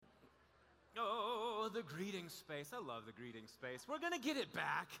Oh, the greeting space. I love the greeting space. We're going to get it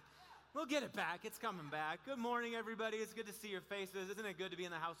back. We'll get it back. It's coming back. Good morning, everybody. It's good to see your faces. Isn't it good to be in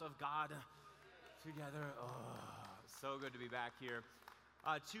the house of God together? Oh, so good to be back here.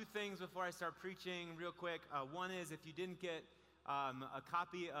 Two things before I start preaching real quick. One is if you didn't get a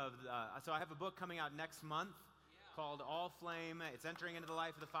copy of, so I have a book coming out next month called All Flame. It's entering into the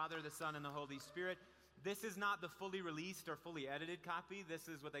life of the Father, the Son, and the Holy Spirit. This is not the fully released or fully edited copy. This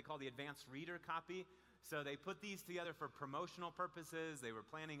is what they call the advanced reader copy. So they put these together for promotional purposes. They were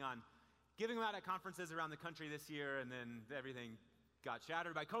planning on giving them out at conferences around the country this year, and then everything got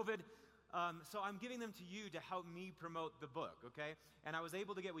shattered by COVID. So I'm giving them to you to help me promote the book, okay? And I was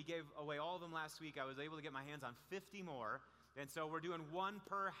able to we gave away all of them last week. I was able to get my hands on 50 more. And so we're doing one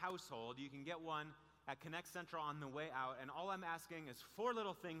per household. You can get one at Connect Central on the way out. And all I'm asking is 4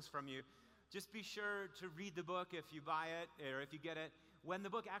 little things from you. Just be sure to read the book if you buy it or if you get it. When the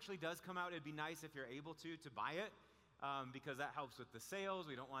book actually does come out, it'd be nice if you're able to buy it. Because that helps with the sales.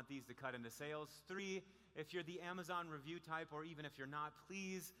 We don't want these to cut into sales. 3, if you're the Amazon review type, or even if you're not,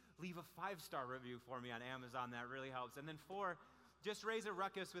 please leave a 5-star review for me on Amazon. That really helps. And then 4, just raise a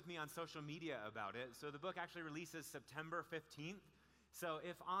ruckus with me on social media about it. So the book actually releases September 15th. So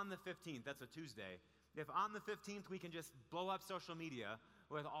if on the 15th, that's a Tuesday, if on the 15th we can just blow up social media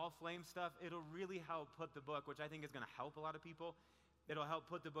with All Flame stuff, it'll really help put the book, which I think is going to help a lot of people, it'll help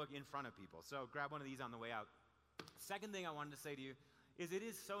put the book in front of people. So grab one of these on the way out. Second thing I wanted to say to you is it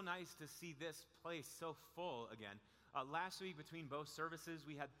is so nice to see this place so full again. Last week between both services,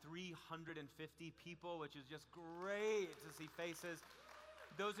 we had 350 people, which is just great to see faces.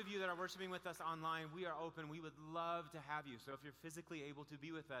 Those of you that are worshiping with us online, we are open. We would love to have you. So if you're physically able to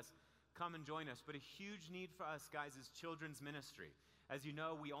be with us, come and join us. But a huge need for us, guys, is children's ministry. As you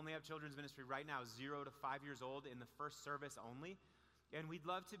know, we only have children's ministry right now, 0 to 5 years old in the first service only. And we'd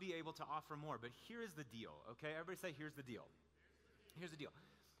love to be able to offer more, but here is the deal, okay? Everybody say, here's the deal. Here's the deal.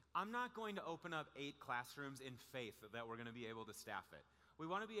 I'm not going to open up 8 classrooms in faith that we're going to be able to staff it. We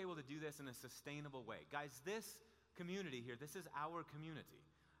want to be able to do this in a sustainable way. Guys, this community here, this is our community.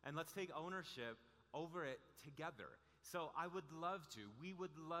 And let's take ownership over it together. So we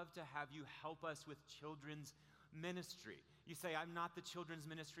would love to have you help us with children's ministry. You say, I'm not the children's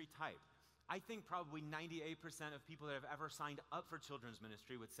ministry type. I think probably 98% of people that have ever signed up for children's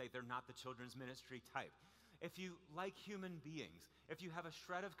ministry would say they're not the children's ministry type. If you like human beings, if you have a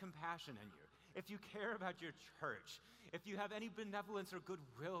shred of compassion in you, if you care about your church, if you have any benevolence or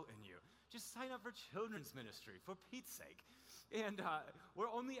goodwill in you, just sign up for children's ministry, for Pete's sake. And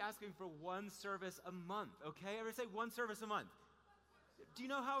we're only asking for 1 service a month, okay? Everybody say 1 service a month. Do you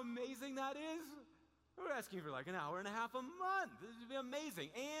know how amazing that is? We're asking for like an hour and a half a month. This would be amazing.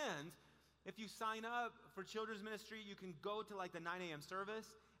 And if you sign up for children's ministry, you can go to like the 9 a.m. service,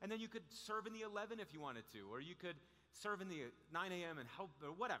 and then you could serve in the 11 if you wanted to, or you could serve in the 9 a.m. and help,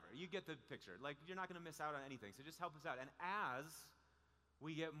 or whatever. You get the picture. Like, you're not going to miss out on anything, so just help us out. And as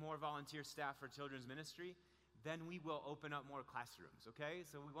we get more volunteer staff for children's ministry, then we will open up more classrooms, okay?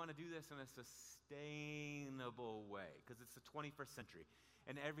 So we want to do this in a sustainable way, because it's the 21st century.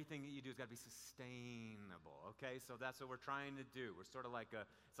 And everything that you do has got to be sustainable, okay? So that's what we're trying to do. We're sort of like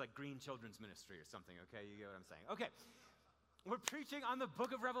it's like Green Children's Ministry or something, okay? You get what I'm saying? Okay, we're preaching on the book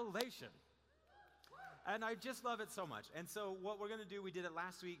of Revelation. And I just love it so much. And so what we're going to do, we did it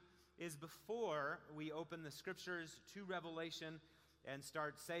last week, is before we open the scriptures to Revelation and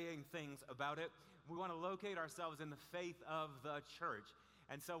start saying things about it, we want to locate ourselves in the faith of the church.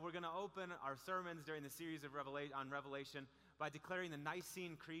 And so we're going to open our sermons during the series of Revelation by declaring the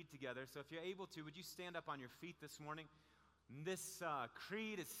Nicene Creed together. So if you're able to, would you stand up on your feet this morning? This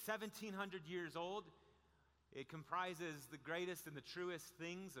creed is 1,700 years old. It comprises the greatest and the truest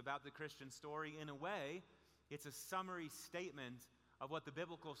things about the Christian story. In a way, it's a summary statement of what the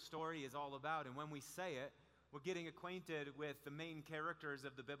biblical story is all about. And when we say it, we're getting acquainted with the main characters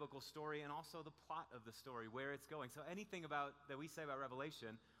of the biblical story and also the plot of the story, where it's going. So anything that we say about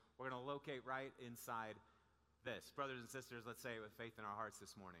Revelation, we're going to locate right inside this. Brothers and sisters, let's say it with faith in our hearts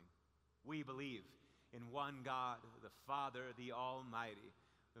this morning. We believe in one God, the Father, the Almighty,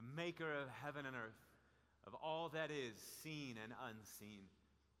 the maker of heaven and earth, of all that is seen and unseen.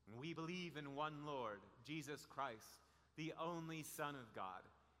 And we believe in one Lord, Jesus Christ, the only Son of God,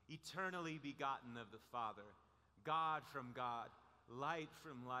 eternally begotten of the Father, God from God, light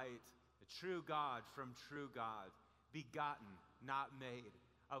from light, the true God from true God, begotten, not made,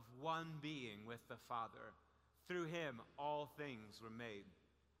 of one being with the Father. Through him all things were made.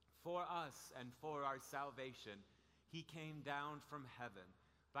 For us and for our salvation, he came down from heaven.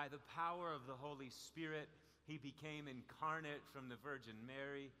 By the power of the Holy Spirit, he became incarnate from the Virgin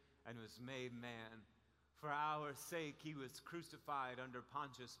Mary and was made man. For our sake he was crucified under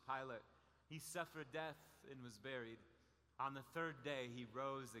Pontius Pilate. He suffered death and was buried. On the third day he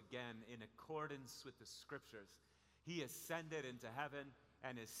rose again in accordance with the Scriptures. He ascended into heaven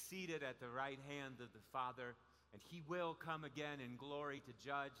and is seated at the right hand of the Father, and he will come again in glory to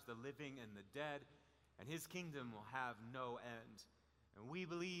judge the living and the dead, and his kingdom will have no end. And we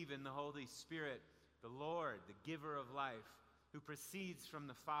believe in the Holy Spirit, the Lord, the giver of life, who proceeds from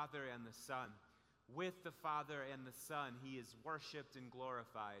the Father and the Son. With the Father and the Son he is worshiped and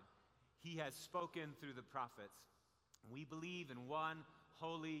glorified. He has spoken through the prophets. We believe in one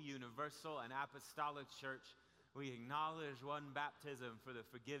holy, universal, and apostolic church. We acknowledge one baptism for the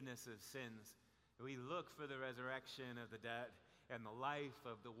forgiveness of sins. We look for the resurrection of the dead and the life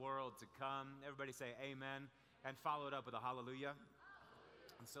of the world to come. Everybody say amen, and follow it up with a hallelujah.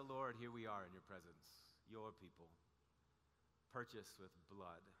 And so, Lord, here we are in your presence, your people, purchased with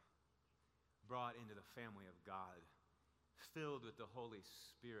blood, brought into the family of God, filled with the Holy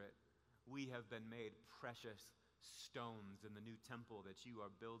Spirit. We have been made precious stones in the new temple that you are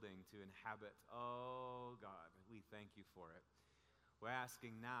building to inhabit. Oh, God, we thank you for it. We're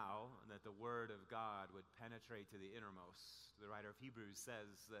asking now that the Word of God would penetrate to the innermost. The writer of Hebrews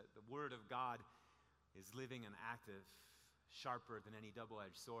says that the Word of God is living and active, sharper than any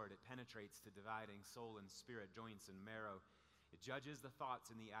double-edged sword. It penetrates to dividing soul and spirit, joints and marrow. It judges the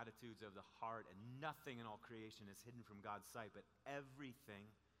thoughts and the attitudes of the heart, and nothing in all creation is hidden from God's sight, but everything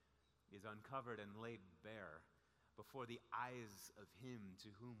is uncovered and laid bare before the eyes of him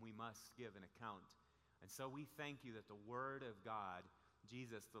to whom we must give an account. And so we thank you that the Word of God,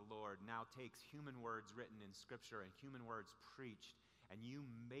 Jesus the Lord, now takes human words written in Scripture and human words preached, and you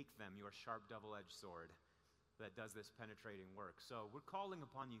make them your sharp double-edged sword that does this penetrating work. So we're calling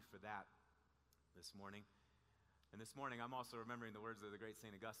upon you for that this morning. And this morning I'm also remembering the words of the great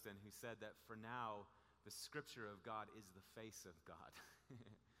St. Augustine, who said that for now the Scripture of God is the face of God.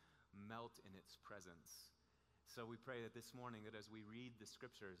 Melt in its presence. So we pray that this morning, that as we read the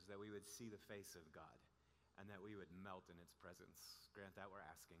Scriptures, that we would see the face of God and that we would melt in its presence. Grant that, we're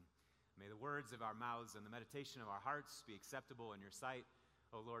asking. May the words of our mouths and the meditation of our hearts be acceptable in your sight,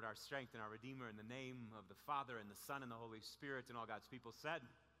 O Lord, our strength and our Redeemer, in the name of the Father and the Son and the Holy Spirit, and all God's people said.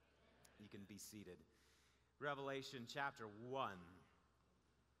 You can be seated. Revelation chapter 1,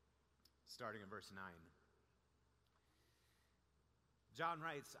 starting in verse 9. John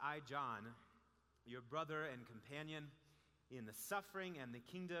writes, I, John, your brother and companion in the suffering and the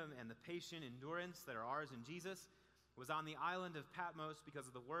kingdom and the patient endurance that are ours in Jesus, was on the island of Patmos because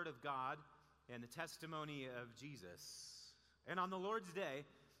of the word of God and the testimony of Jesus. And on the Lord's day,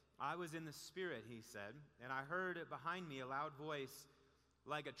 I was in the Spirit, he said, and I heard behind me a loud voice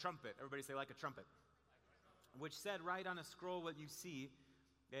like a trumpet. Everybody say, like a trumpet. Which said, write on a scroll what you see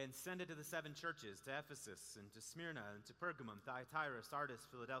and send it to the 7 churches, to Ephesus and to Smyrna and to Pergamum, Thyatira, Sardis,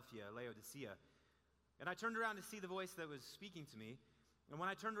 Philadelphia, Laodicea. And I turned around to see the voice that was speaking to me. And when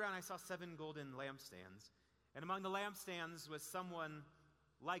I turned around, I saw 7 golden lampstands. And among the lampstands was someone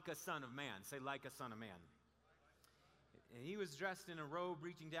like a son of man. Say, like a son of man. And he was dressed in a robe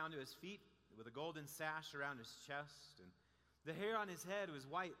reaching down to his feet, with a golden sash around his chest. And the hair on his head was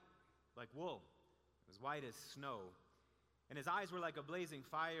white, like wool. It was white as snow. And his eyes were like a blazing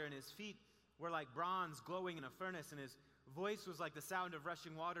fire, and his feet were like bronze glowing in a furnace, and his voice was like the sound of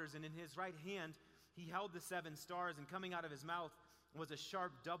rushing waters. And in his right hand he held the 7 stars, and coming out of his mouth was a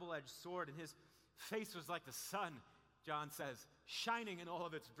sharp double-edged sword, and his face was like the sun, John says, shining in all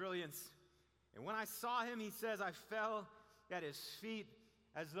of its brilliance. And when I saw him, he says, I fell at his feet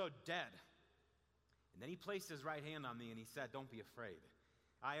as though dead. And then he placed his right hand on me, and he said, don't be afraid.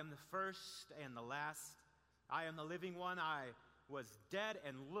 I am the first and the last. I am the living one. I was dead,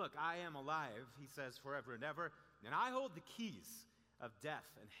 and look, I am alive, he says, forever and ever. And I hold the keys of death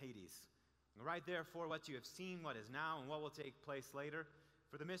and Hades. Write therefore what you have seen, what is now, and what will take place later.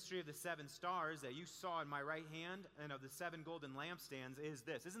 For the mystery of the 7 stars that you saw in my right hand and of the 7 golden lampstands is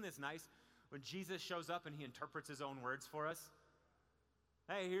this. Isn't this nice? When Jesus shows up and he interprets his own words for us.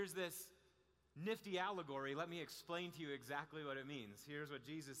 Hey, here's this nifty allegory. Let me explain to you exactly what it means. Here's what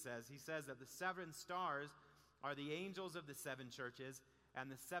Jesus says. He says that the 7 stars are the angels of the 7 churches, and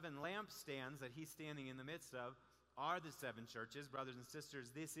the 7 lampstands that he's standing in the midst of are the 7 churches. Brothers and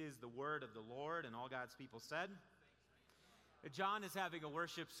sisters, this is the word of the Lord, and all God's people said. John is having a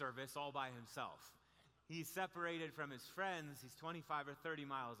worship service all by himself. He's separated from his friends. He's 25 or 30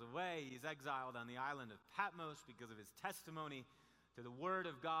 miles away. He's exiled on the island of Patmos because of his testimony to the word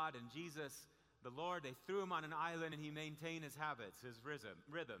of God and Jesus, the Lord. They threw him on an island, and he maintained his habits, his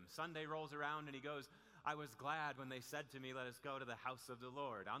rhythm. Sunday rolls around, and he goes, I was glad when they said to me, let us go to the house of the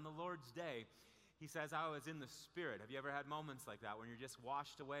Lord. On the Lord's day, he says, I was in the Spirit. Have you ever had moments like that when you're just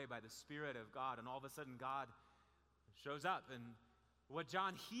washed away by the Spirit of God and all of a sudden God shows up? And what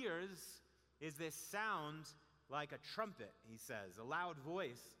John hears is this sound like a trumpet, he says, a loud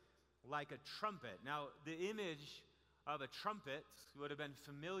voice like a trumpet. Now, the image of a trumpet would have been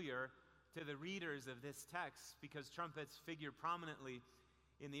familiar to the readers of this text because trumpets figure prominently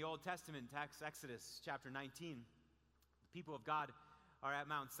in the Old Testament text, Exodus chapter 19. The people of God are at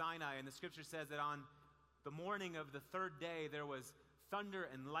Mount Sinai, and the scripture says that on the morning of the third day there was thunder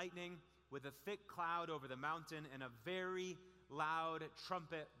and lightning with a thick cloud over the mountain and a very loud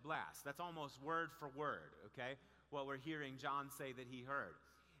trumpet blast. That's almost word for word, okay, what we're hearing John say that he heard.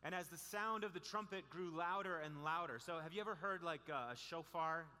 And as the sound of the trumpet grew louder and louder. So have you ever heard like a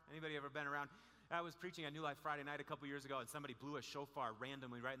shofar? Anybody ever been around? I was preaching at New Life Friday night a couple years ago, and somebody blew a shofar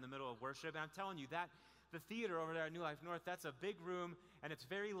randomly right in the middle of worship. And I'm telling you, that the theater over there at New Life North, that's a big room, and it's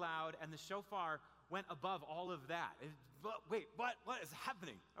very loud, and the shofar went above all of that. Wait, what is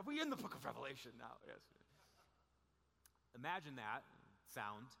happening? Are we in the book of Revelation now? Yes. Imagine that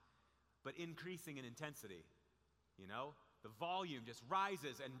sound, but increasing in intensity, you know? The volume just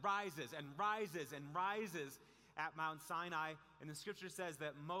rises and rises and rises and rises at Mount Sinai. And the scripture says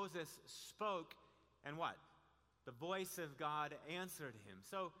that Moses spoke, and what? The voice of God answered him.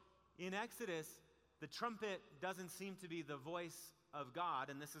 So in Exodus, the trumpet doesn't seem to be the voice of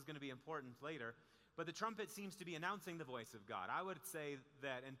God, and this is going to be important later, but the trumpet seems to be announcing the voice of God. I would say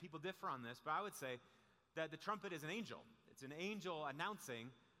that, and people differ on this, but I would say that the trumpet is an angel. It's an angel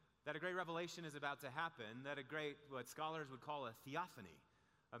announcing that a great revelation is about to happen, that a great, what scholars would call a theophany,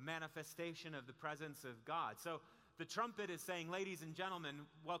 a manifestation of the presence of God. So the trumpet is saying, ladies and gentlemen,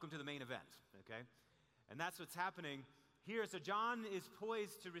 welcome to the main event, okay? And that's what's happening here. So John is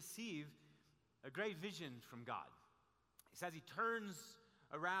poised to receive a great vision from God. He says he turns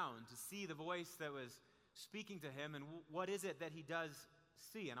around to see the voice that was speaking to him, and what is it that he does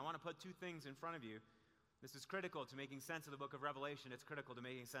see? And I want to put two things in front of you. This is critical to making sense of the book of Revelation. It's critical to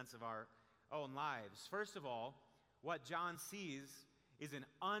making sense of our own lives. First of all, what John sees is an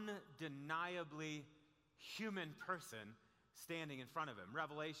undeniably human person standing in front of him.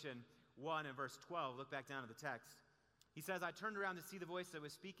 Revelation 1 and verse 12, look back down to the text. He says, I turned around to see the voice that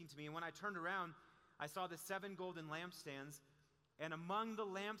was speaking to me, and when I turned around, I saw the 7 golden lampstands, and among the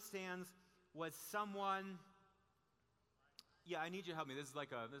lampstands was someone. Yeah, I need you to help me. This is like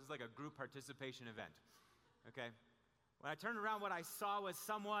a group participation event. Okay? When I turned around, what I saw was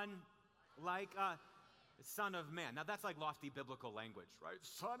someone like a Son of Man. Now that's like lofty biblical language, right?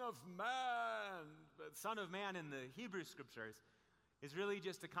 Son of Man. But Son of Man in the Hebrew scriptures is really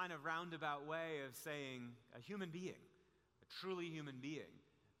just a kind of roundabout way of saying a human being, a truly human being.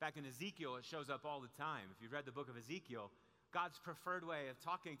 Back in Ezekiel, it shows up all the time. If you've read the book of Ezekiel, God's preferred way of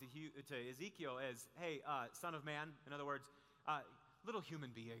talking to Ezekiel is, hey, Son of Man. In other words, little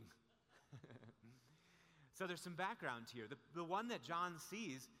human being. So there's some background here. The one that John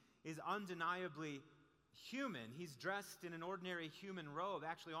sees is undeniably human. He's dressed in an ordinary human robe,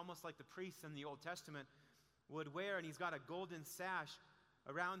 actually almost like the priests in the Old Testament would wear, and he's got a golden sash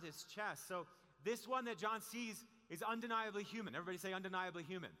around his chest. So this one that John sees is undeniably human. Everybody say undeniably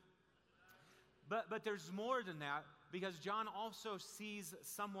human. But there's more than that, because John also sees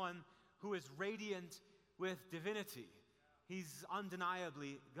someone who is radiant with divinity. He's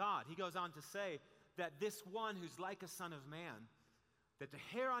undeniably God. He goes on to say that this one who's like a son of man, that the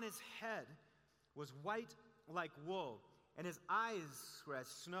hair on his head was white like wool, and his eyes were as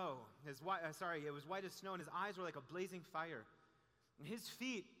snow. It was white as snow, and his eyes were like a blazing fire. And his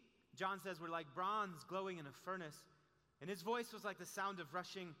feet, John says, were like bronze glowing in a furnace, and his voice was like the sound of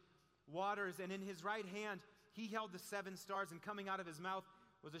rushing waters, and in his right hand he held the 7 stars, and coming out of his mouth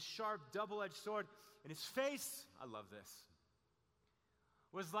was a sharp double-edged sword, and his face, I love this,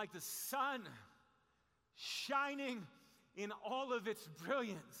 was like the sun shining in all of its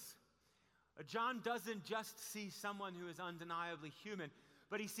brilliance. John doesn't just see someone who is undeniably human,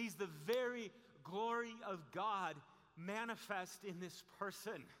 but he sees the very glory of God manifest in this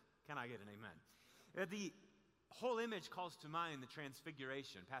person. Can I get an amen? The whole image calls to mind the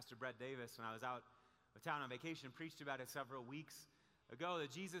Transfiguration. Pastor Brett Davis, when I was out of town on vacation, preached about it several weeks ago,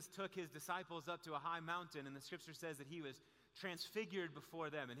 that Jesus took his disciples up to a high mountain, and the scripture says that he was transfigured before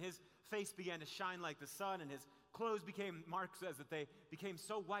them, and his face began to shine like the sun, and his clothes became, Mark says, that they became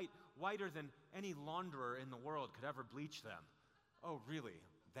so white, whiter than any launderer in the world could ever bleach them. Oh, really?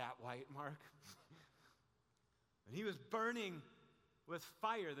 That white, Mark? And he was burning with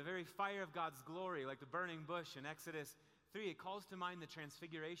fire, the very fire of God's glory, like the burning bush in Exodus 3, it calls to mind the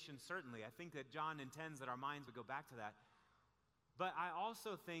transfiguration, certainly. I think that John intends that our minds would go back to that. But I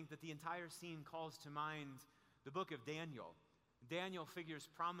also think that the entire scene calls to mind the book of Daniel. Daniel figures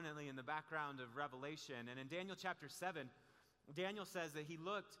prominently in the background of Revelation. And in Daniel chapter 7, Daniel says that he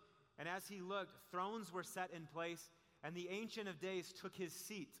looked, and as he looked, thrones were set in place, and the Ancient of Days took his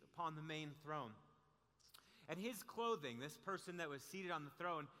seat upon the main throne. And his clothing, this person that was seated on the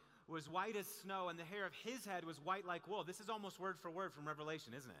throne, was white as snow, and the hair of his head was white like wool. This is almost word for word from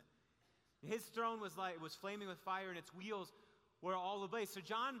Revelation, isn't it? His throne was flaming with fire, and its wheels were all ablaze. So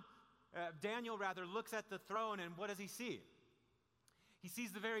Daniel looks at the throne, and what does he see? He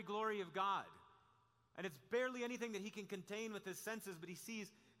sees the very glory of God. And it's barely anything that he can contain with his senses, but he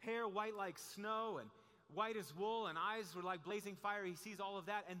sees hair white like snow and white as wool, and eyes were like blazing fire. He sees all of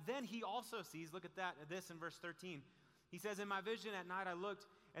that. And then he also sees, look at this in verse 13. He says, in my vision at night I looked,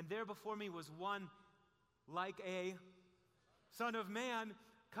 and there before me was one like a Son of Man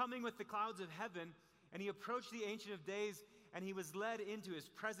coming with the clouds of heaven. And he approached the Ancient of Days, and he was led into his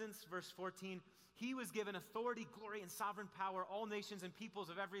presence. Verse 14, he was given authority, glory, and sovereign power. All nations and peoples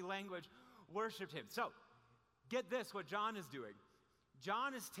of every language worshiped him. So, get this, what John is doing.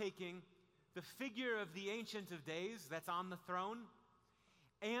 John is taking the figure of the Ancient of Days that's on the throne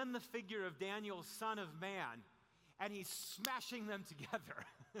and the figure of Daniel, Son of Man, and he's smashing them together.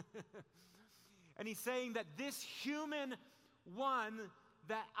 And he's saying that this human one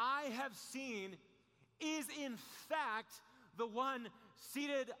that I have seen is in fact the one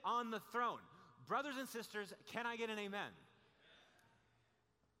seated on the throne. Brothers and sisters, can I get an amen?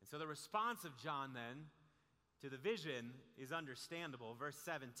 And so the response of John then to the vision is understandable. Verse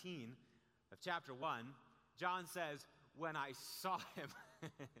 17 of chapter 1, John says, when I saw him, I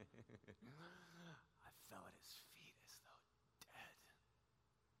fell at his feet as though dead.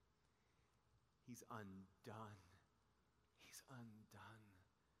 He's undone. He's undone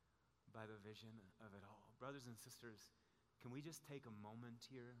by the vision of it all. Brothers and sisters, can we just take a moment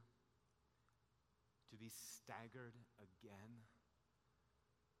here to be staggered again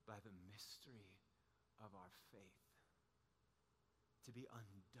by the mystery of our faith? To be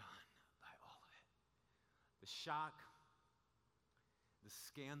undone by all of it. The shock, the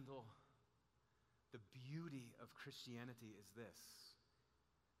scandal, the beauty of Christianity is this: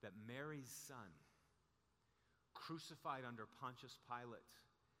 that Mary's son, crucified under Pontius Pilate,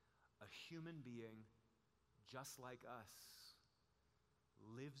 a human being just like us,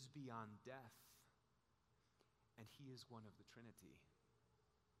 lives beyond death, and he is one of the Trinity.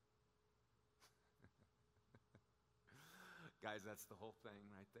 Guys, that's the whole thing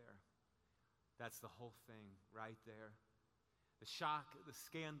right there. That's the whole thing right there. The shock, the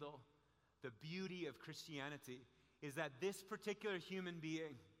scandal, the beauty of Christianity is that this particular human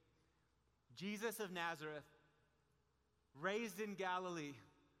being, Jesus of Nazareth, raised in Galilee,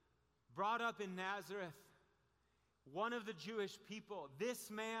 brought up in Nazareth, one of the Jewish people,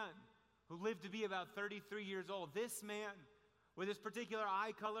 this man who lived to be about 33 years old, this man with his particular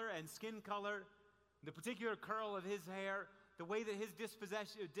eye color and skin color, the particular curl of his hair, the way that his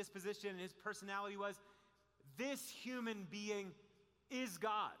disposition and his personality was, this human being is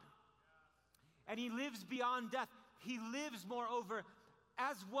God. And he lives beyond death. He lives, moreover,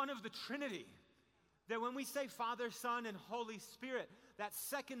 as one of the Trinity. That when we say Father, Son, and Holy Spirit, that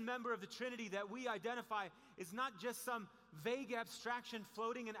second member of the Trinity that we identify is not just some vague abstraction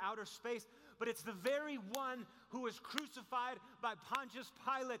floating in outer space, but it's the very one who was crucified by Pontius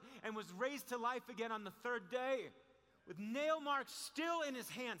Pilate and was raised to life again on the third day, with nail marks still in his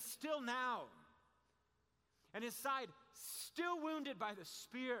hands, still now, and his side still wounded by the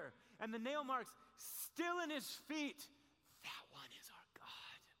spear, and the nail marks still in his feet. That one is our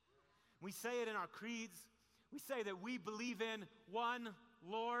God. We say it in our creeds. We say that we believe in one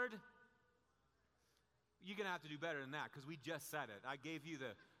Lord. You're going to have to do better than that, because we just said it. I gave you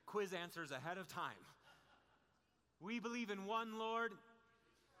the quiz answers ahead of time. We believe in one Lord,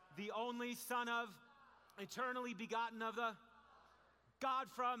 the only Son of, eternally begotten of the God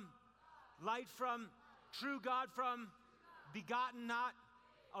from, light from, true God from, begotten not,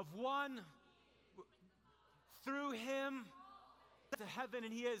 of one, through him to heaven,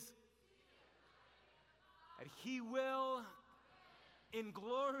 and he is, and he will in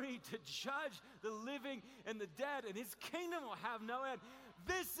glory to judge the living and the dead, and his kingdom will have no end.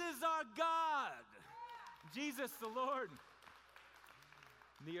 This is our God, Jesus the Lord.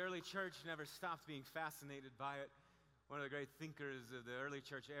 The early church never stopped being fascinated by it. One of the great thinkers of the early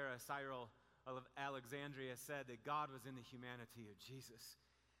church era, Cyril of Alexandria, said that God was in the humanity of Jesus.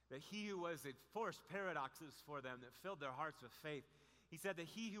 That he who was, it forced paradoxes for them that filled their hearts with faith. He said that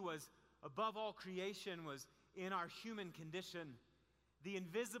he who was above all creation was in our human condition. The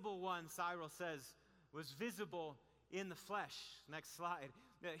invisible one, Cyril says, was visible in the flesh. Next slide.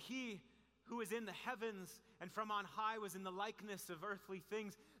 That he who is in the heavens and from on high was in the likeness of earthly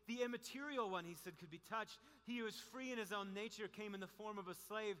things. The immaterial one, he said, could be touched. He who was free in his own nature came in the form of a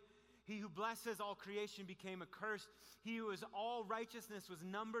slave. He who blesses all creation became accursed. He who is all righteousness was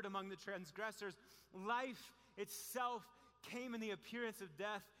numbered among the transgressors. Life itself came in the appearance of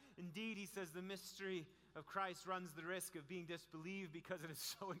death. Indeed, he says, the mystery of Christ runs the risk of being disbelieved because it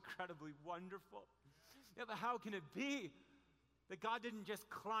is so incredibly wonderful. Yeah, but how can it be that God didn't just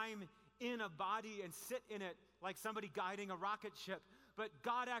climb in a body and sit in it like somebody guiding a rocket ship, but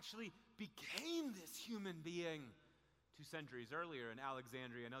God actually became this human being? 2 centuries earlier in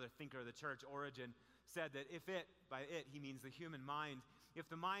Alexandria, another thinker of the church, Origen, said that if it, by it he means the human mind, if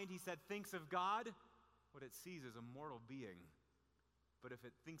the mind, he said, thinks of God, what it sees is a mortal being. But if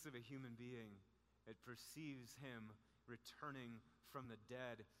it thinks of a human being, it perceives him returning from the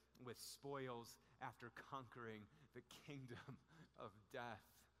dead with spoils after conquering the kingdom of death.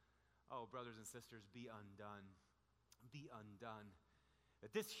 Oh, brothers and sisters, be undone. Be undone.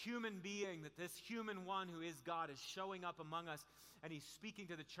 That this human being, that this human one who is God is showing up among us, and he's speaking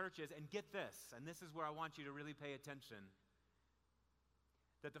to the churches. And get this, and this is where I want you to really pay attention,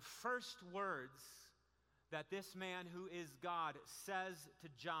 that the first words that this man who is God says to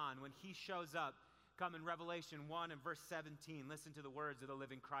John when he shows up come in Revelation 1 and verse 17. Listen to the words of the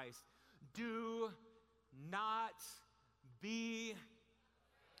living Christ. Do not be,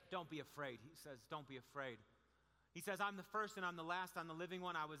 don't be afraid. He says, don't be afraid. He says, I'm the first and I'm the last. I'm the living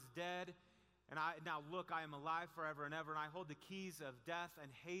one. I was dead. And now look, I am alive forever and ever. And I hold the keys of death and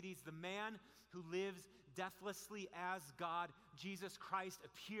Hades. The man who lives deathlessly as God, Jesus Christ,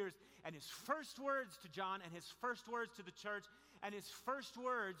 appears. And his first words to John and his first words to the church and his first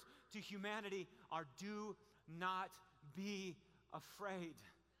words to humanity are, do not be afraid.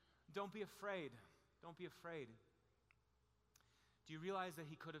 Don't be afraid. Don't be afraid. Do you realize that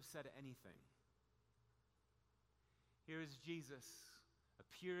he could have said anything? Here is Jesus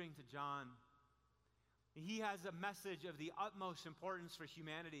appearing to John. He has a message of the utmost importance for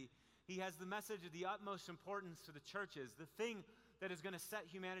humanity. He has the message of the utmost importance to the churches, the thing that is going to set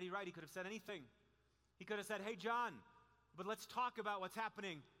humanity right. He could have said anything. He could have said, hey, John, but let's talk about what's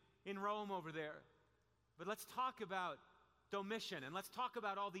happening in Rome over there. But let's talk about Domitian, and let's talk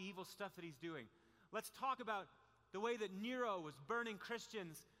about all the evil stuff that he's doing. Let's talk about the way that Nero was burning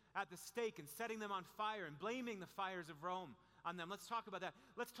Christians at the stake and setting them on fire and blaming the fires of Rome on them. Let's talk about that.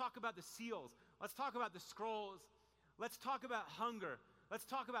 Let's talk about the seals. Let's talk about the scrolls. Let's talk about hunger. Let's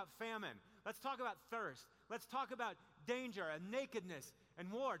talk about famine. Let's talk about thirst. Let's talk about danger and nakedness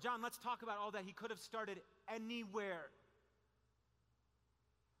and war. John, let's talk about all that. He could have started anywhere.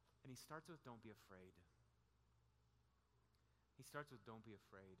 And he starts with, don't be afraid. He starts with, don't be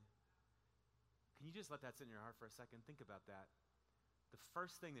afraid. Can you just let that sit in your heart for a second? Think about that. The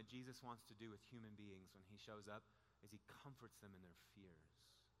first thing that Jesus wants to do with human beings when he shows up is he comforts them in their fears.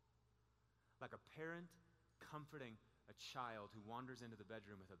 Like a parent comforting a child who wanders into the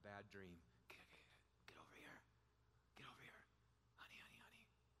bedroom with a bad dream. Get over here. Get over here. Honey, honey, honey.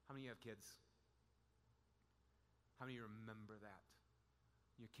 How many of you have kids? How many of you remember that?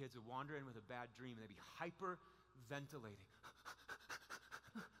 Your kids would wander in with a bad dream and they'd be hyperventilating.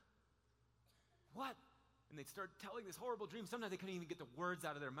 What? And they'd start telling this horrible dream. Sometimes they couldn't even get the words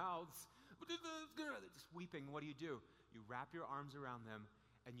out of their mouths. They're just weeping. What do? You wrap your arms around them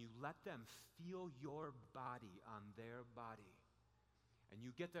and you let them feel your body on their body. And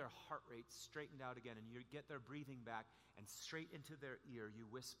you get their heart rate straightened out again, and you get their breathing back, and straight into their ear you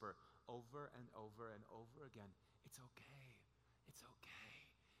whisper over and over and over again, it's okay. It's okay.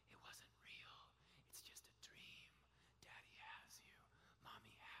 It wasn't real. It's just a dream. Daddy has you.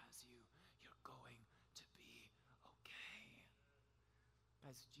 Mommy has you. You're going to be okay.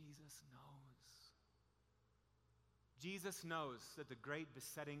 As Jesus knows. Jesus knows that the great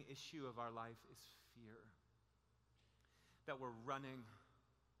besetting issue of our life is fear. That we're running.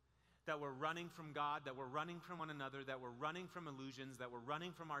 That we're running from God, that we're running from one another, that we're running from illusions, that we're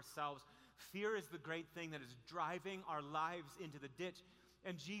running from ourselves. Fear is the great thing that is driving our lives into the ditch.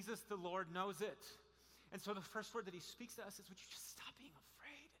 And Jesus, the Lord, knows it. And so the first word that he speaks to us is, would you just stop being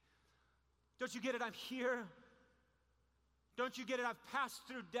afraid? Don't you get it? I'm here. Don't you get it? I've passed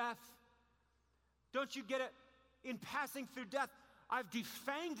through death. Don't you get it? In passing through death, I've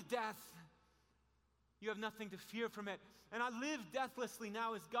defanged death. You have nothing to fear from it. And I live deathlessly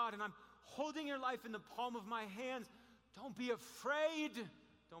now as God, and I'm holding your life in the palm of my hands. Don't be afraid.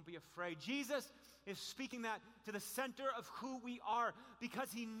 Don't be afraid. Jesus is speaking that to the center of who we are, because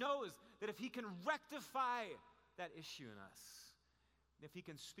he knows that if he can rectify that issue in us, if he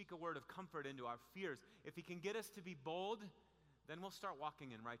can speak a word of comfort into our fears, if he can get us to be bold, then we'll start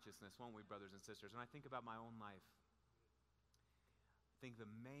walking in righteousness, won't we, brothers and sisters? When I think about my own life, I think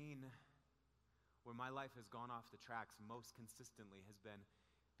where my life has gone off the tracks most consistently has been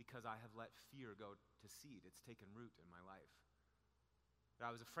because I have let fear go to seed. It's taken root in my life.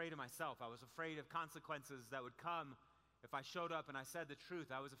 I was afraid of myself. I was afraid of consequences that would come if I showed up and I said the truth.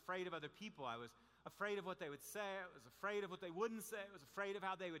 I was afraid of other people. I was afraid of what they would say. I was afraid of what they wouldn't say. I was afraid of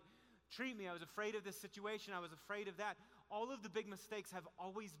how they would treat me. I was afraid of this situation. I was afraid of that. All of the big mistakes have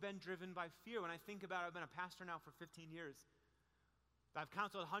always been driven by fear. When I think about it, I've been a pastor now for 15 years. I've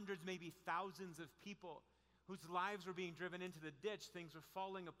counseled hundreds, maybe thousands of people whose lives were being driven into the ditch, things were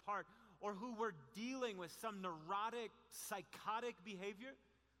falling apart, or who were dealing with some neurotic, psychotic behavior.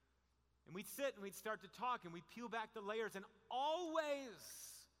 And we'd sit and we'd start to talk and we'd peel back the layers, and always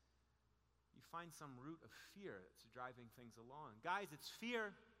you find some root of fear that's driving things along. Guys, it's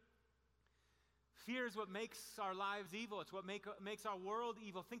fear. Fear is what makes our lives evil. It's what makes our world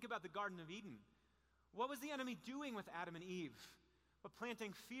evil. Think about the Garden of Eden. What was the enemy doing with Adam and Eve? But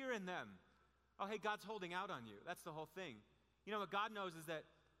planting fear in them. Oh, hey, God's holding out on you. That's the whole thing. You know, what God knows is that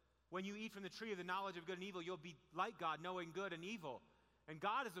when you eat from the tree of the knowledge of good and evil, you'll be like God, knowing good and evil. And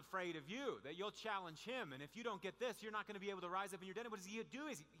God is afraid of you, that you'll challenge him. And if you don't get this, you're not going to be able to rise up in your den. What does he do?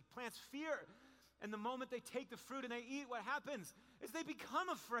 He plants fear. And the moment they take the fruit and they eat, what happens is they become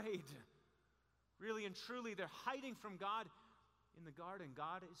afraid. Really and truly, they're hiding from God in the garden.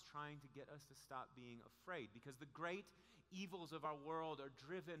 God is trying to get us to stop being afraid, because the great evils of our world are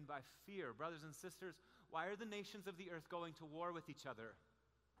driven by fear. Brothers and sisters, why are the nations of the earth going to war with each other?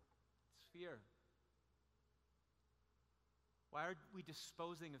 It's fear. Why are we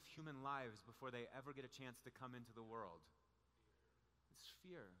disposing of human lives before they ever get a chance to come into the world? It's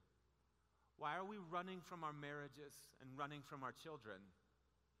fear. Why are we running from our marriages and running from our children?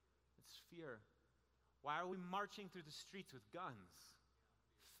 It's fear. Why are we marching through the streets with guns?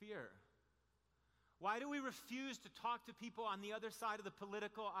 Fear. Why do we refuse to talk to people on the other side of the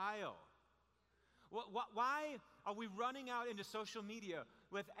political aisle? Why are we running out into social media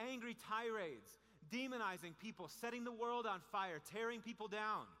with angry tirades, demonizing people, setting the world on fire, tearing people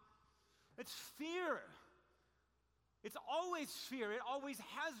down? It's fear. It's always fear. It always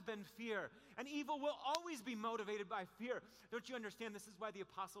has been fear. And evil will always be motivated by fear. Don't you understand? This is why the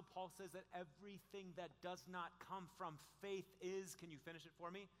Apostle Paul says that everything that does not come from faith is, can you finish it for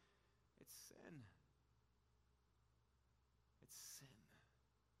me? It's sin. It's sin.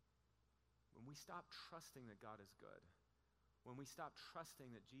 When we stop trusting that God is good, when we stop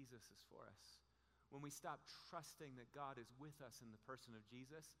trusting that Jesus is for us, when we stop trusting that God is with us in the person of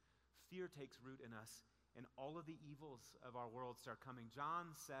Jesus, fear takes root in us, and all of the evils of our world start coming.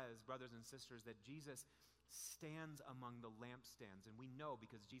 John says, brothers and sisters, that Jesus stands among the lampstands. And we know,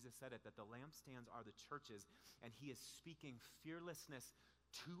 because Jesus said it, that the lampstands are the churches, and he is speaking fearlessness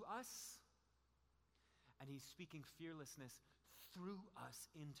to us, and he's speaking fearlessness through us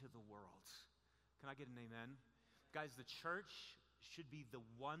into the world. Can I get an amen? Guys, the church should be the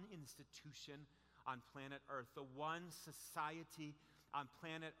one institution on planet Earth, the one society on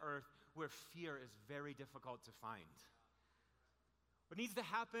planet Earth where fear is very difficult to find. What needs to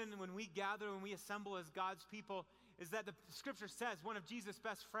happen when we gather, when we assemble as God's people, is that the scripture says, one of Jesus'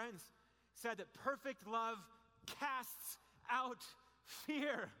 best friends said that perfect love casts out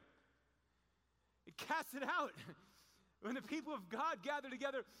fear. It casts it out. When the people of God gather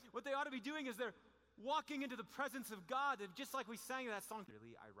together, what they ought to be doing is they're walking into the presence of God, and just like we sang that song.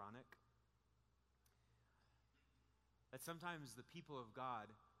 Really ironic that sometimes the people of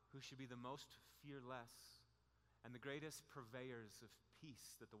God, who should be the most fearless and the greatest purveyors of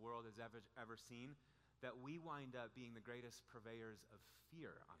peace that the world has ever seen, that we wind up being the greatest purveyors of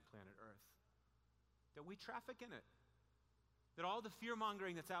fear on planet Earth. That we traffic in it. That all the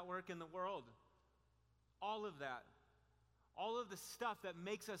fear-mongering that's at work in the world, all of that, all of the stuff that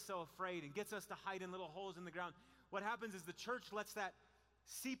makes us so afraid and gets us to hide in little holes in the ground, what happens is the church lets that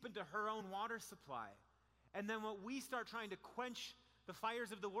seep into her own water supply. And then what we start trying to quench the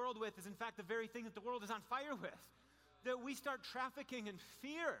fires of the world with is in fact the very thing that the world is on fire with. That we start trafficking in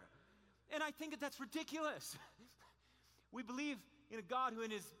fear. And I think that that's ridiculous. We believe in a God who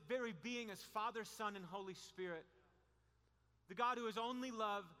in his very being is Father, Son, and Holy Spirit. The God who is only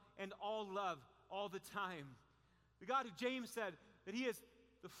love and all love all the time. The God who James said that he is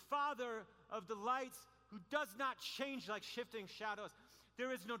the Father of the lights, who does not change like shifting shadows.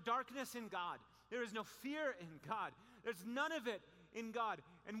 There is no darkness in God. There is no fear in God. There's none of it in God.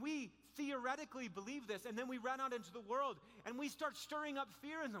 And we theoretically believe this, and then we run out into the world, and we start stirring up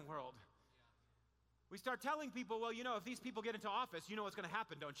fear in the world. We start telling people, well, if these people get into office, you know what's going to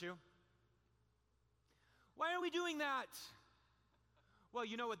happen, don't you? Why are we doing that? Well,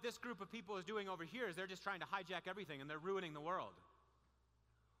 you know what this group of people is doing over here is they're just trying to hijack everything and they're ruining the world.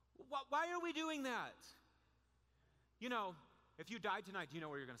 Why are we doing that? If you died tonight, do you know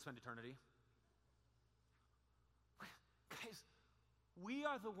where you're going to spend eternity? Guys, we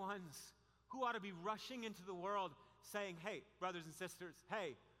are the ones who ought to be rushing into the world saying, hey, brothers and sisters,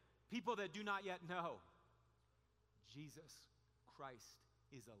 hey, people that do not yet know, Jesus Christ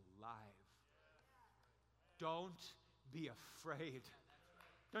is alive. Don't be afraid.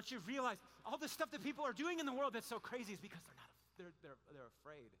 Don't you realize all the stuff that people are doing in the world that's so crazy is because they're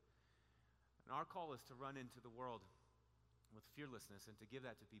afraid. And our call is to run into the world with fearlessness and to give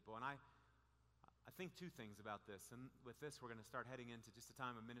that to people. And I think two things about this. And with this, we're going to start heading into just a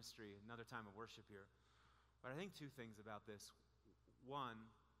time of ministry, another time of worship here. But I think two things about this. One,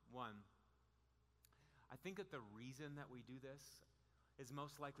 I think that the reason that we do this is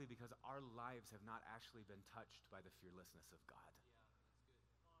most likely because our lives have not actually been touched by the fearlessness of God.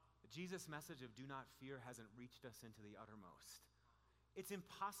 Jesus' message of do not fear hasn't reached us into the uttermost. It's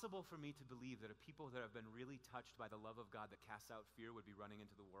impossible for me to believe that a people that have been really touched by the love of God that casts out fear would be running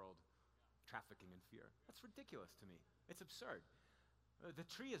into the world trafficking in fear. That's ridiculous to me. It's absurd. The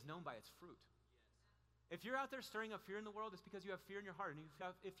tree is known by its fruit. If you're out there stirring up fear in the world, it's because you have fear in your heart. And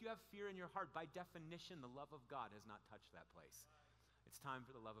if you have fear in your heart, by definition, the love of God has not touched that place. It's time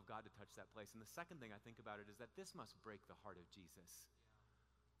for the love of God to touch that place. And the second thing I think about it is that this must break the heart of Jesus,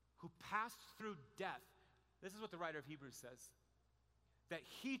 who passed through death. This is what the writer of Hebrews says, that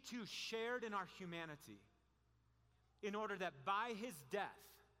he too shared in our humanity in order that by his death,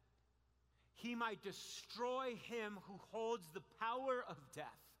 he might destroy him who holds the power of death,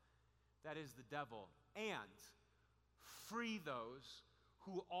 that is the devil, and free those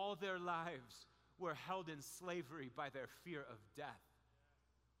who all their lives were held in slavery by their fear of death.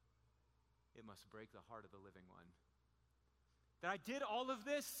 It must break the heart of the living one. That I did all of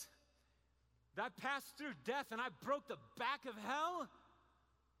this, that I passed through death and I broke the back of hell,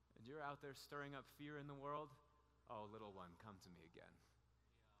 and you're out there stirring up fear in the world. Oh, little one, come to me again.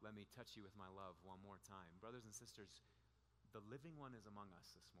 Let me touch you with my love one more time. Brothers and sisters, the living one is among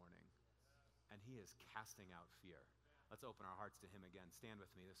us this morning, and he is casting out fear. Let's open our hearts to him again. Stand with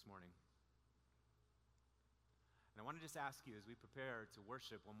me this morning. And I want to just ask you, as we prepare to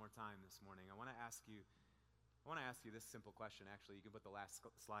worship one more time this morning, I want to ask you this simple question. Actually, you can put the last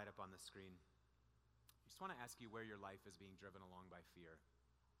slide up on the screen. I just want to ask you where your life is being driven along by fear.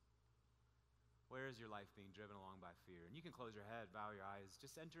 Where is your life being driven along by fear? And you can close your head, bow your eyes,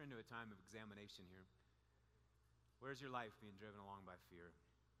 just enter into a time of examination here. Where's your life being driven along by fear?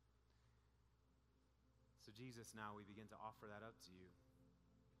 So Jesus, now we begin to offer that up to you.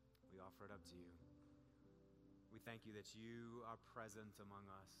 We offer it up to you. We thank you that you are present among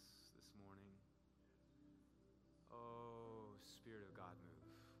us this morning. Oh, Spirit of God, move.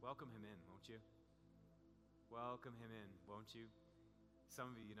 Welcome him in, won't you? Welcome him in, won't you?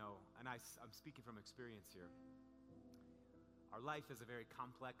 Some of you know, and I'm speaking from experience here. Our life is a very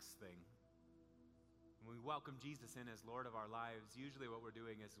complex thing. When we welcome Jesus in as Lord of our lives, usually what we're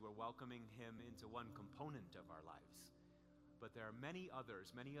doing is we're welcoming him into one component of our lives. But there are many other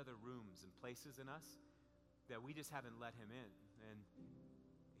rooms and places in us that we just haven't let him in. And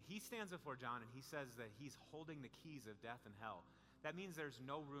he stands before John and he says that he's holding the keys of death and hell. That means there's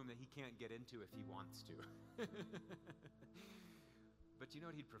no room that he can't get into if he wants to. But you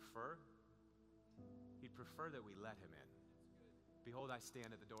know what he'd prefer? He'd prefer that we let him in. Behold, I stand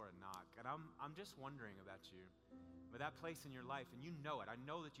at the door and knock. And I'm just wondering about you. But that place in your life, and you know it. I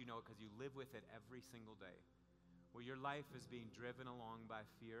know that you know it because you live with it every single day. Where your life is being driven along by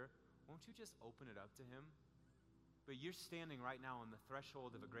fear, won't you just open it up to him? But you're standing right now on the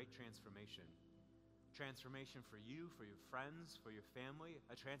threshold of a great transformation. Transformation for you, for your friends, for your family.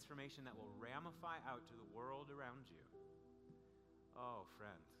 A transformation that will ramify out to the world around you. Oh,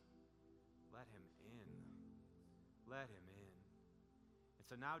 friend, let him in. Let him in. And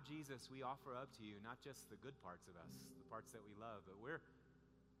so now, Jesus, we offer up to you not just the good parts of us, the parts that we love, but we're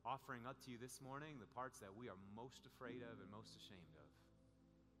offering up to you this morning the parts that we are most afraid of and most ashamed of.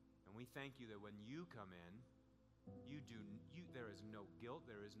 And we thank you that when you come in, there is no guilt,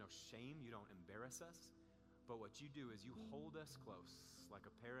 there is no shame, you don't embarrass us, but what you do is you hold us close like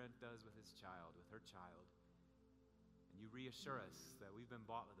a parent does with his child, with her child. And you reassure us that we've been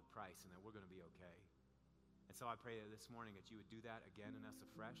bought with a price and that we're going to be okay. And so I pray that this morning that you would do that again in us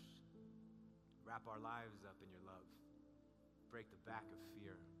afresh. Wrap our lives up in your love. Break the back of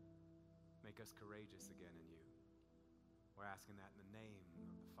fear. Make us courageous again in you. We're asking that in the name of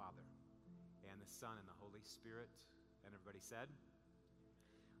the Father, and the Son, and the Holy Spirit. And everybody said,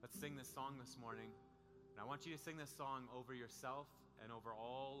 let's sing this song this morning. And I want you to sing this song over yourself and over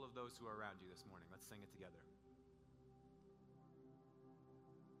all of those who are around you this morning. Let's sing it together.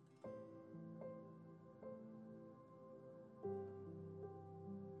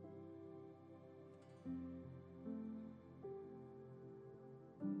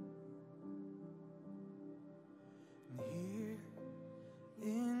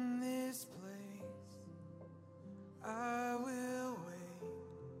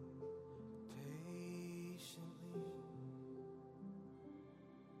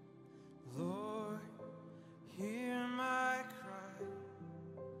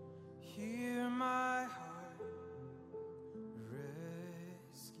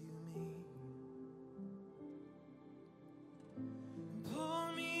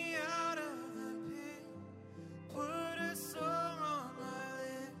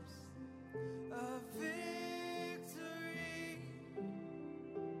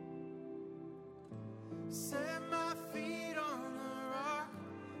 Set my feet on the rock,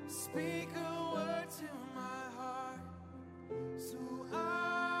 speak a word to my heart, so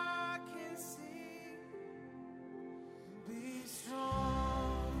I can sing. Be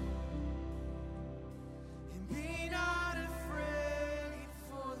strong and be not afraid,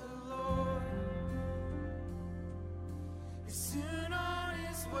 for the Lord is soon on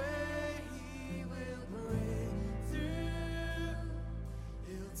his way. He will break through,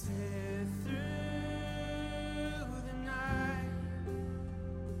 he'll tear through.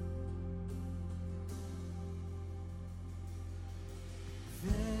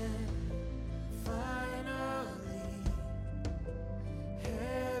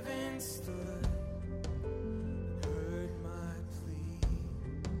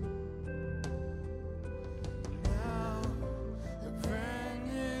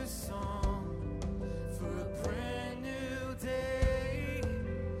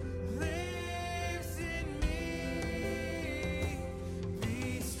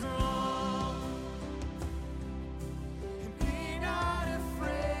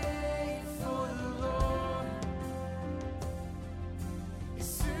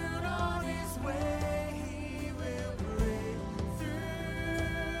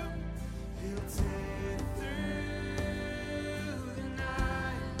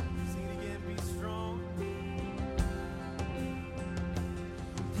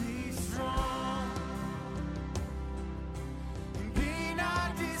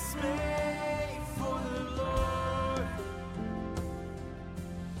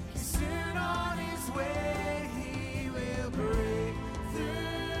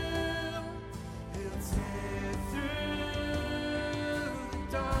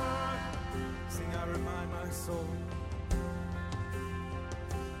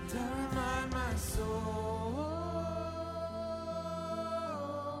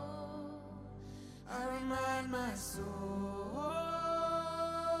 My soul,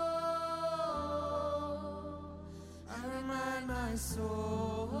 I remind my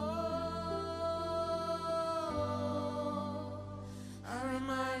soul, I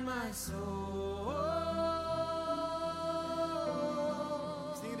remind my soul.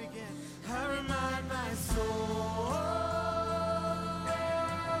 Sing it again. I remind my soul,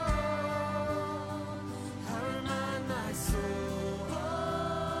 I remind my soul.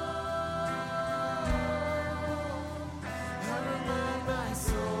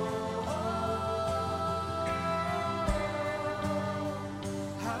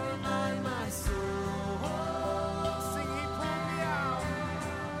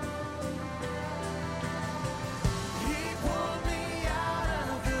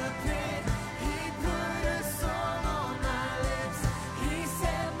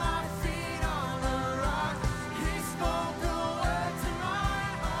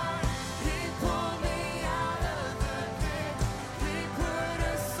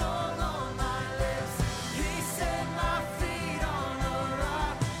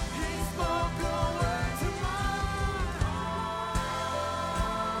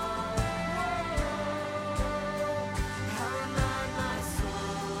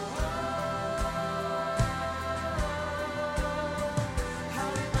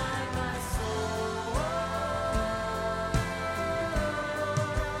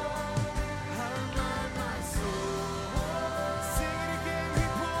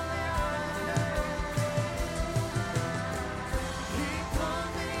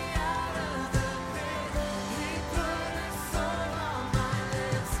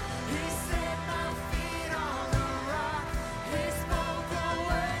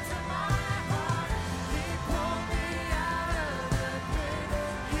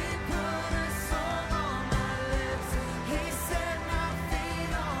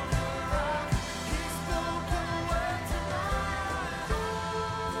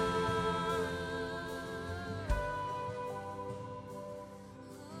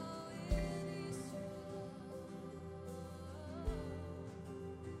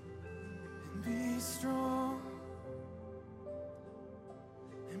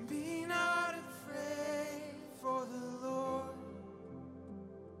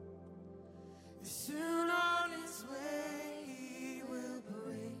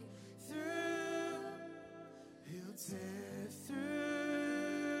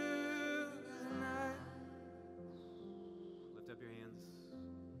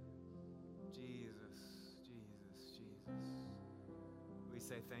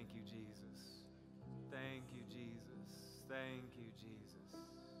 say, thank you, Jesus. Thank you, Jesus. Thank you, Jesus.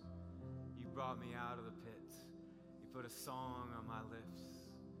 You brought me out of the pit. You put a song on my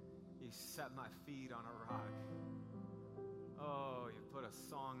lips. You set my feet on a rock. Oh, you put a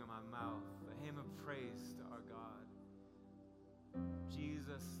song in my mouth, a hymn of praise to our God.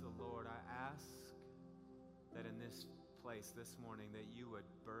 Jesus the Lord, I ask that in this place this morning that you would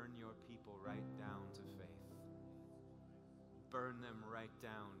burn your people right down to faith. Burn them right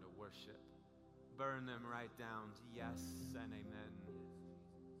down to worship. Burn them right down to yes and amen.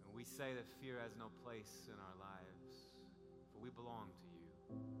 And we say that fear has no place in our lives, for we belong to you.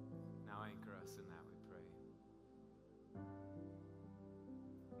 Now anchor us in that, we pray.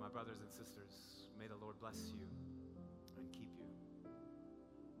 My brothers and sisters, may the Lord bless you and keep you.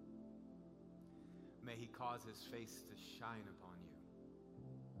 May he cause his face to shine upon you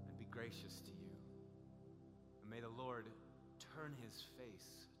and be gracious to you. And may the Lord turn his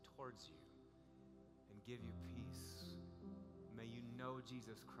face towards you and give you peace. May you know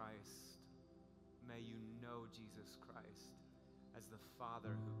Jesus Christ. May you know Jesus Christ as the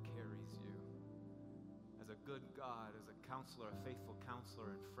Father who carries you, as a good God, as a counselor, a faithful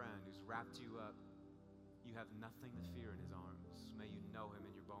counselor and friend who's wrapped you up. You have nothing to fear in his arms. May you know him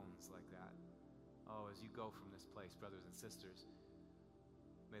in your bones like that. Oh, as you go from this place, brothers and sisters,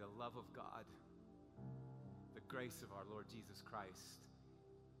 may the love of God, the grace of our Lord Jesus Christ,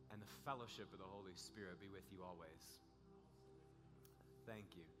 and the fellowship of the Holy Spirit be with you always.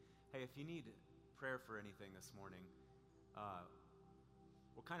 Thank you. Hey, if you need prayer for anything this morning,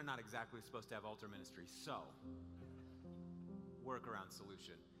 we're kind of not exactly supposed to have altar ministry, so workaround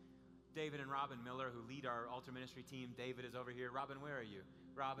solution. David and Robin Miller, who lead our altar ministry team, David is over here. Robin, where are you?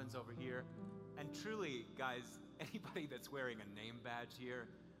 Robin's over here. And truly, guys, anybody that's wearing a name badge here,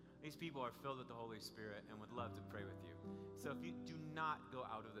 these people are filled with the Holy Spirit and would love to pray with you. So if you do not go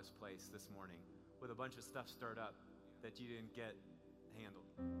out of this place this morning with a bunch of stuff stirred up that you didn't get handled,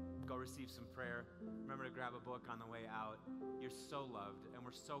 go receive some prayer. Remember to grab a book on the way out. You're so loved, and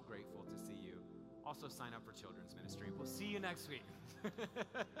we're so grateful to see you. Also sign up for children's ministry. We'll see you next week.